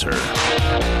 The Answer. All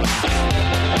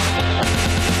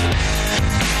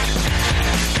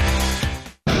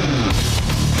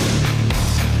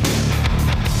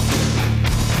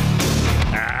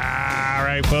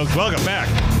right, folks. Welcome back.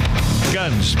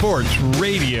 Gun Sports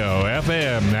Radio,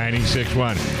 FM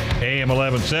 96.1, AM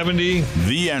 1170.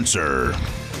 The Answer.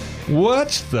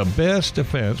 What's the best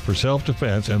defense for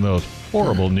self-defense in those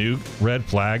horrible new red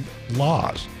flag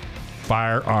laws?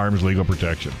 Firearms legal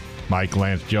protection. Mike,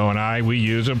 Lance, Joe, and I, we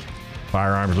use them.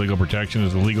 Firearms legal protection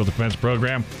is a legal defense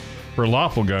program for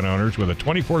lawful gun owners with a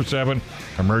 24/7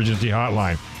 emergency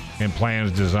hotline and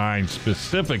plans designed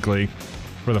specifically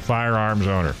for the firearms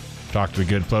owner. Talk to the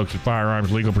good folks at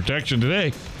Firearms Legal Protection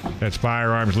today. That's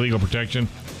Firearms Legal Protection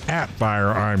at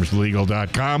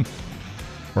firearmslegal.com,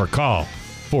 or call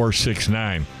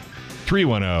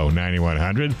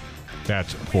 469-310-9100.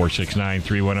 That's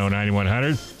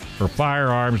 469-310-9100 or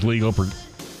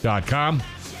firearmslegal.com.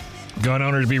 Gun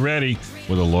owners, be ready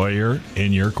with a lawyer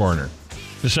in your corner.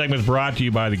 This segment is brought to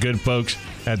you by the good folks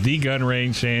at the Gun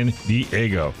Range San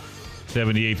Diego,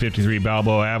 7853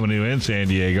 Balboa Avenue in San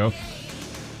Diego,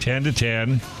 10 to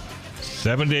 10,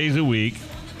 7 days a week.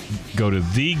 Go to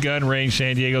the Gun Range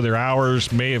San Diego. Their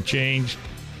hours may have changed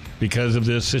because of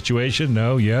this situation.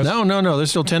 No, yes? No. They're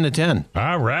still 10 to 10.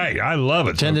 All right. I love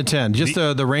it. 10 to 10. Just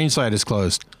the range side is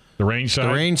closed. The range side?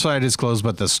 The range side is closed,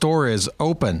 but the store is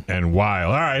open. And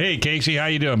wild. All right. Hey, Casey, how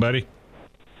you doing, buddy?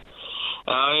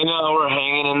 We're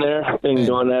hanging in there. Been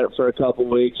doing that for a couple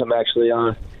weeks. I'm actually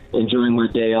enjoying my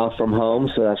day off from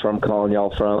home, so that's where I'm calling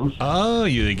y'all from. Oh,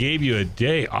 they gave you a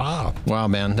day off. Wow,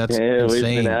 man. That's insane.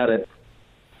 insane. We've been at it.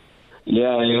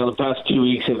 Yeah, the past 2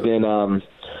 weeks have been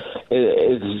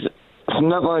it's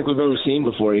nothing like we've ever seen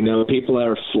before. People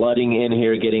are flooding in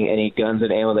here getting any guns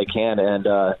and ammo they can, and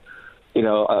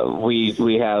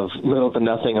we have little to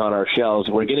nothing on our shelves.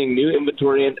 We're getting new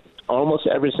inventory in almost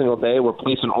every single day. We're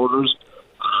placing orders.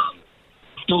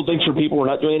 Still things for people. We're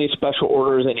not doing any special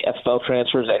orders, any FFL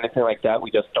transfers, anything like that.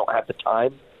 We just don't have the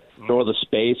time nor the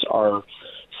space. Our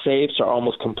safes are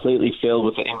almost completely filled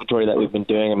with the inventory that we've been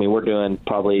doing. I mean, we're doing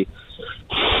probably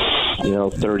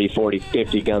 30, 40,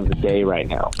 50 guns a day right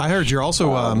now. I heard you're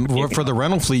also, for the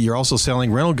rental fleet, you're also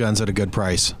selling rental guns at a good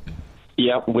price.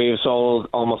 Yep, we've sold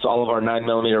almost all of our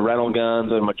 9mm rental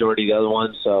guns and a majority of the other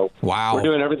ones. So wow, we're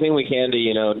doing everything we can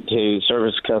to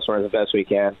service customers the best we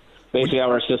can. Basically,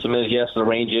 how our system is, yes, the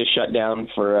range is shut down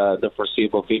for the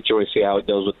foreseeable future. We see how it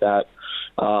goes with that.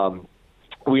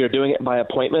 We are doing it by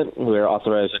appointment. We're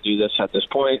authorized to do this at this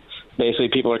point. Basically,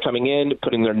 people are coming in,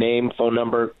 putting their name, phone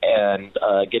number, and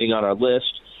getting on our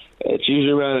list. It's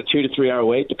usually around a 2 to 3 hour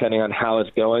wait, depending on how it's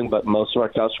going, but most of our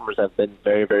customers have been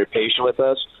very, very patient with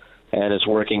us, and it's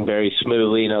working very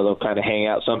smoothly. They'll kind of hang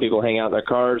out. Some people hang out in their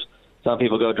cars. Some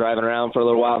people go driving around for a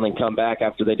little while and then come back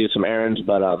after they do some errands,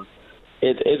 but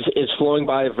it's flowing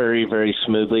by very, very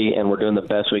smoothly, and we're doing the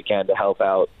best we can to help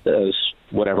out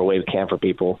whatever way we can for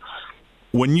people.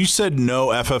 When you said no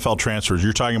FFL transfers,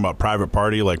 you're talking about private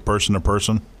party, like person to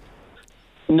person?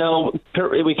 No,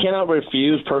 we cannot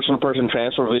refuse person-to-person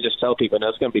transfers. We just tell people,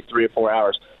 it's going to be 3 or 4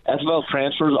 hours. FFL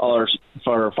transfers are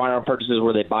for firearm purchases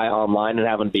where they buy online and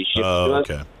have them be shipped to us.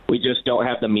 Okay. We just don't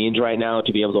have the means right now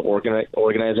to be able to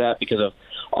organize that because of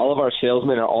all of our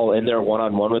salesmen are all in there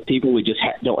one-on-one with people. We just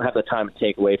don't have the time to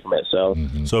take away from it. So,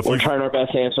 we're trying our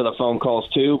best to answer the phone calls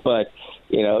too, but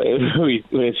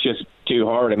it's just too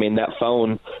hard. I mean, that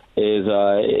phone is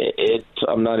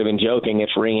I'm not even joking.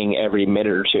 It's ringing every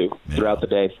minute or two throughout the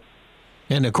day.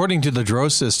 And according to the DRO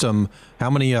system, how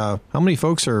many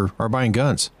folks are buying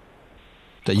guns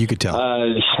that you could tell?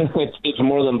 It's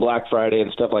more than Black Friday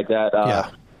and stuff like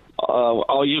that.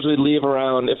 I'll usually leave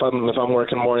around if I'm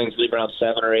working mornings, leave around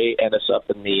 7 or 8, and it's up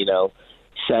in the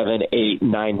 7, 8,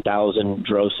 9,000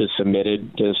 DROSs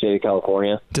submitted to the state of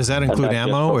California. Does that include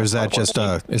ammo, or is that just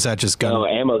gun? No,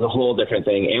 ammo is a whole different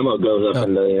thing. Ammo goes up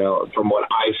in the from what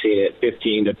I've seen, at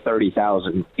 15 to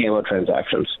 30,000 ammo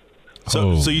transactions.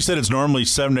 So you said it's normally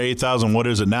 7,000 to 8,000. What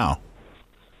is it now?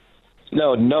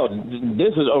 No,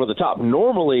 this is over the top.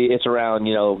 Normally, it's around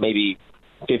maybe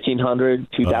 1,500,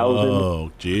 2,000.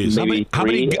 Oh, geez. Maybe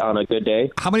three on a good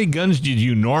day. How many guns did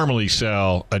you normally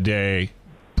sell a day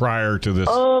prior to this?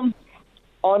 On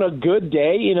a good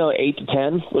day, 8 to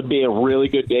 10 would be a really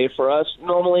good day for us.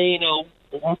 Normally,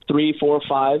 3, 4,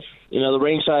 5. The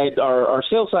range side, our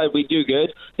sales side, we do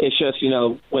good. It's just,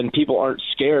 when people aren't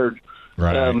scared,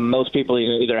 right. Most people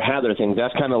either have their things.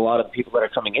 That's kind of a lot of people that are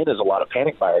coming in is a lot of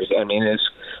panic buyers. I mean,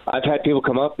 I've had people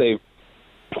come up, they've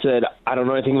said, I don't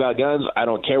know anything about guns. I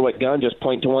don't care what gun, just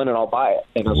point to one and I'll buy it.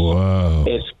 And whoa.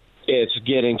 It's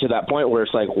getting to that point where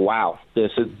it's like, wow,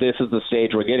 this is the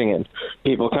stage we're getting in.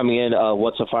 People coming in,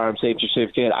 what's a firearm safety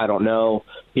certificate? I don't know.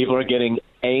 People are getting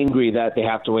angry that they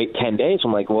have to wait 10 days.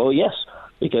 I'm like, well, yes,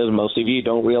 because most of you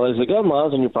don't realize the gun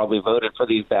laws, and you probably voted for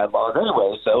these bad laws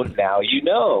anyway. So now you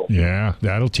know. Yeah,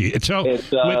 that'll teach. So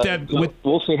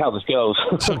we'll see how this goes.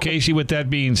 So Casey, with that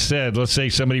being said, let's say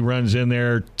somebody runs in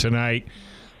there tonight,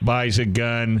 buys a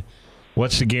gun.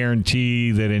 What's the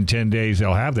guarantee that in 10 days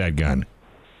they'll have that gun?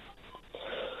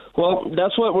 Well,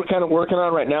 that's what we're kind of working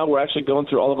on right now. We're actually going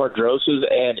through all of our DROSs,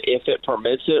 and if it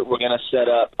permits it, we're going to set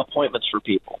up appointments for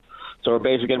people. So we're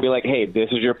basically going to be like, hey, this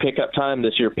is your pickup time.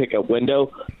 This is your pickup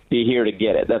window. Be here to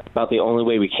get it. That's about the only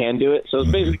way we can do it. So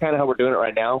it's basically kind of how we're doing it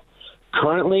right now.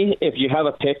 Currently, if you have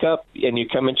a pickup and you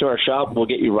come into our shop, we'll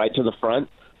get you right to the front.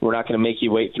 We're not going to make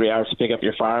you wait 3 hours to pick up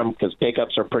your firearm because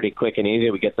pickups are pretty quick and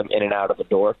easy. We get them in and out of the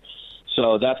door.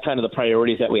 So that's kind of the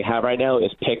priorities that we have right now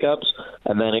is pickups,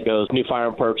 and then it goes new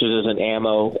firearm purchases and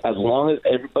ammo. As long as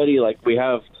everybody, we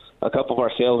have a couple of our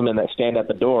salesmen that stand at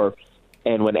the door,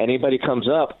 and when anybody comes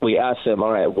up, we ask them,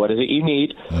 all right, what is it you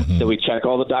need? So we check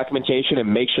all the documentation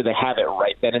and make sure they have it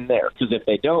right then and there. Because if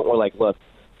they don't, we're like, look,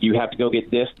 you have to go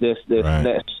get this, right. and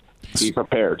this. Be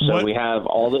prepared. So we have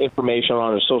all the information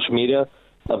on our social media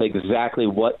of exactly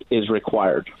what is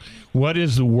required. What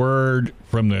is the word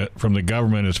from the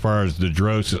government as far as the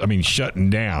DROS? I mean, shutting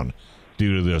down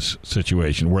due to this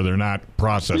situation where they're not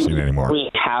processing anymore. We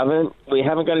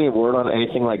haven't got any word on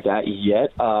anything like that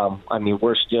yet. I mean,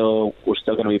 we're still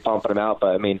going to be pumping them out,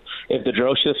 but I mean, if the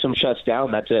DROS system shuts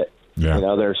down, that's it. Yeah. You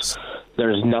know, there's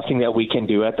nothing that we can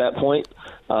do at that point.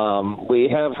 We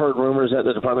have heard rumors that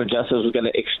the Department of Justice was going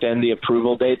to extend the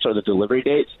approval dates or the delivery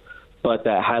dates, but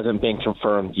that hasn't been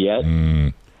confirmed yet.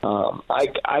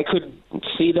 I could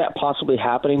see that possibly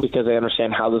happening because I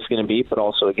understand how this is going to be, but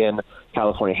also, again,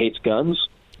 California hates guns,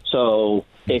 so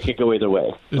it could go either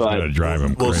way. It's going to drive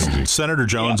him crazy. Well, Senator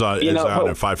Jones is out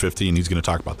at 5:15. He's going to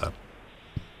talk about that.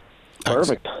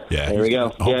 Perfect. Yeah, there we go.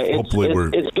 Hopefully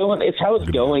it's going. It's how it's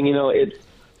going. You know,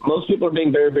 most people are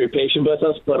being very, very patient with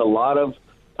us, but a lot of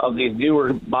these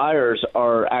newer buyers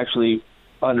are actually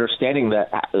understanding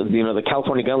that, you know, the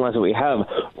California gun laws that we have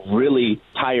really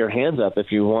tie your hands up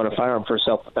if you want a firearm for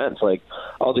self-defense. Like,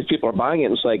 all these people are buying it,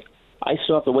 and it's like, I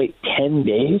still have to wait 10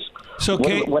 days? So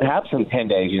what happens in 10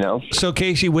 days, you know? So,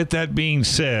 Casey, with that being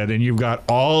said, and you've got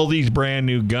all these brand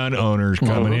new gun owners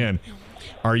coming in,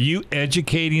 are you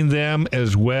educating them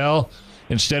as well?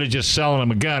 Instead of just selling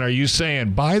them a gun, are you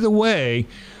saying, by the way,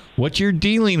 what you're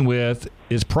dealing with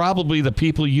is probably the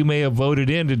people you may have voted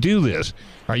in to do this?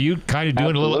 Are you kind of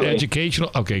doing a little educational?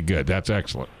 Okay, good. That's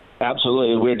excellent.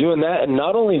 Absolutely. We're doing that. And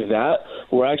not only that,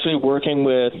 we're actually working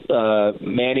with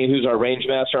Manny, who's our range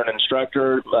master and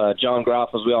instructor, John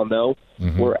Groff, as we all know.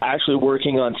 We're actually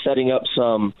working on setting up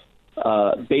some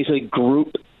basically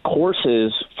group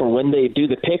courses for when they do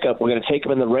the pickup. We're going to take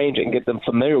them in the range and get them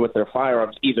familiar with their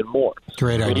firearms even more.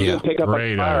 Great when idea. you pick up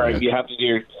a firearm, you have to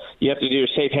do your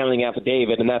safe handling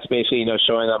affidavit, and that's basically, you know,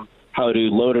 showing them how to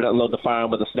load and unload the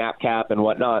firearm with a snap cap and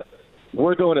whatnot.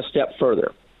 We're going a step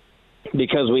further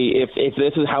because if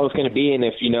this is how it's going to be, and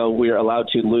if, you know, we're allowed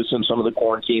to loosen some of the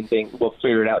quarantine thing, we'll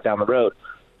figure it out down the road.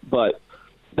 But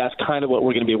that's kind of what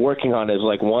we're going to be working on, is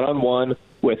like one-on-one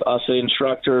with us, the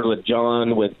instructor, with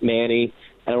John, with Manny,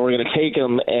 and we're going to take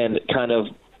them and kind of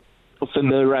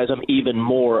familiarize them even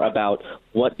more about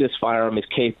what this firearm is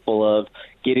capable of,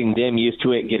 getting them used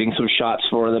to it, getting some shots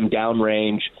for them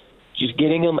downrange, just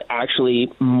getting them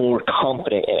actually more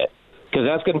confident in it, because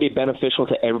that's going to be beneficial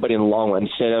to everybody in the long run,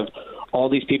 instead of all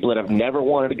these people that have never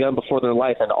wanted a gun before in their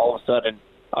life and all of a sudden,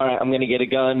 all right, I'm going to get a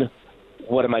gun.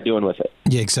 What am I doing with it?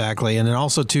 Yeah, exactly. And then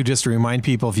also, too, just to remind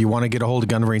people, if you want to get a hold of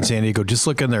Gun Range San Diego, just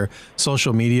look in their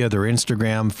social media, their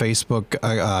Instagram, Facebook,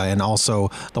 and also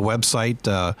the website,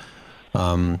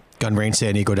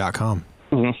 gunrangesandiego.com.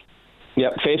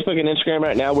 Yep, Facebook and Instagram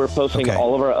right now, we're posting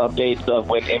all of our updates of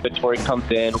when inventory comes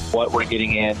in, what we're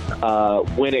getting in,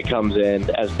 when it comes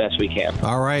in, as best we can.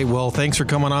 All right. Well, thanks for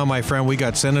coming on, my friend. We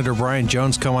got Senator Brian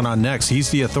Jones coming on next. He's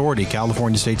the authority,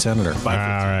 California State Senator. All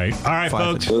right,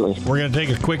 folks. We're going to take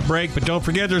a quick break, but don't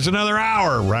forget there's another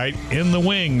hour right in the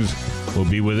wings. We'll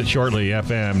be with it shortly.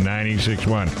 FM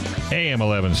 96.1, AM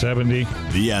 1170.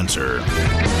 The Answer.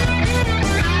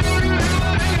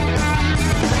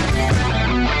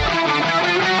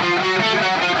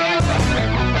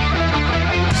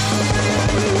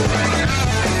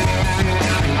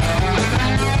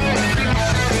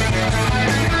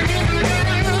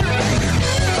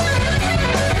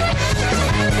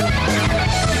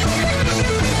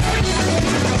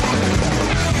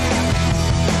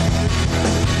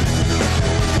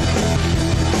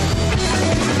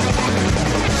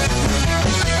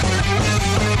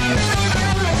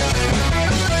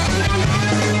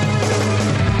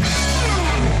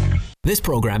 This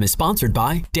program is sponsored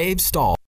by Dave Stahl.